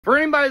For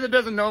anybody that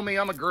doesn't know me,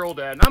 I'm a girl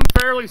dad, and I'm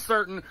fairly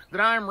certain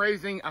that I am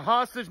raising a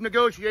hostage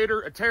negotiator,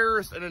 a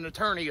terrorist, and an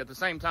attorney at the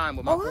same time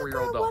with my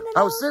 4-year-old daughter.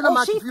 I was sitting on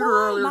my computer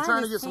earlier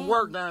trying to get some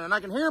work done, and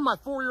I can hear my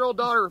 4-year-old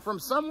daughter from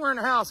somewhere in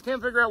the house,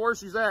 can't figure out where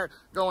she's at,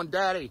 going,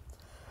 "Daddy,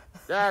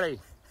 Daddy,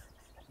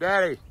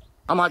 Daddy."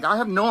 I'm like, I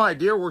have no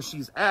idea where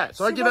she's at.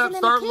 So I get up,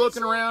 start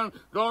looking around,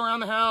 go around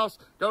the house,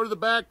 go to the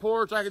back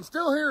porch. I can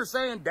still hear her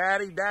saying,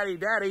 "Daddy, Daddy,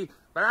 Daddy,"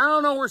 but I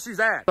don't know where she's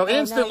at. So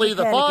instantly,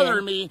 the father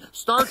in me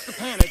starts to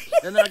panic,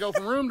 and then I go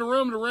from room to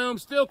room to room,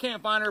 still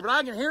can't find her, but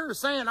I can hear her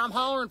saying, I'm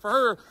hollering for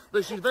her,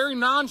 but she's very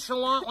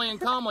nonchalantly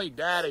and calmly,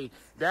 "Daddy,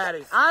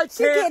 Daddy." I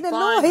can't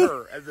find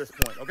her at this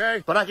point,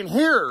 okay? But I can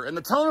hear her, in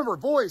the tone of her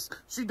voice,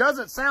 she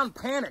doesn't sound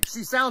panicked.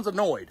 She sounds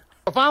annoyed.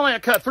 So finally, I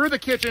cut through the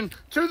kitchen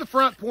to the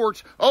front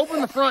porch,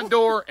 open the front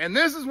door, and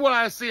this is what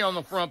I see on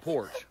the front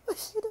porch.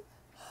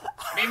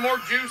 Need more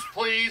juice,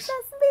 please.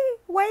 That's me,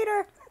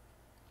 waiter.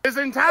 This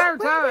entire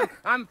time,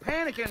 I'm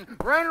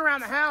panicking, running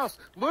around the house,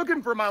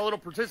 looking for my little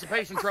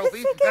participation trophy,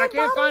 and I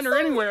can't find her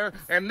anywhere,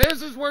 and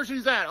this is where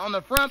she's at, on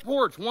the front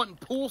porch, wanting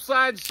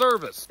poolside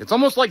service. It's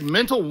almost like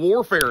mental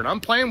warfare, and I'm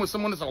playing with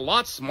someone that's a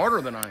lot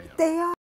smarter than I am. They are.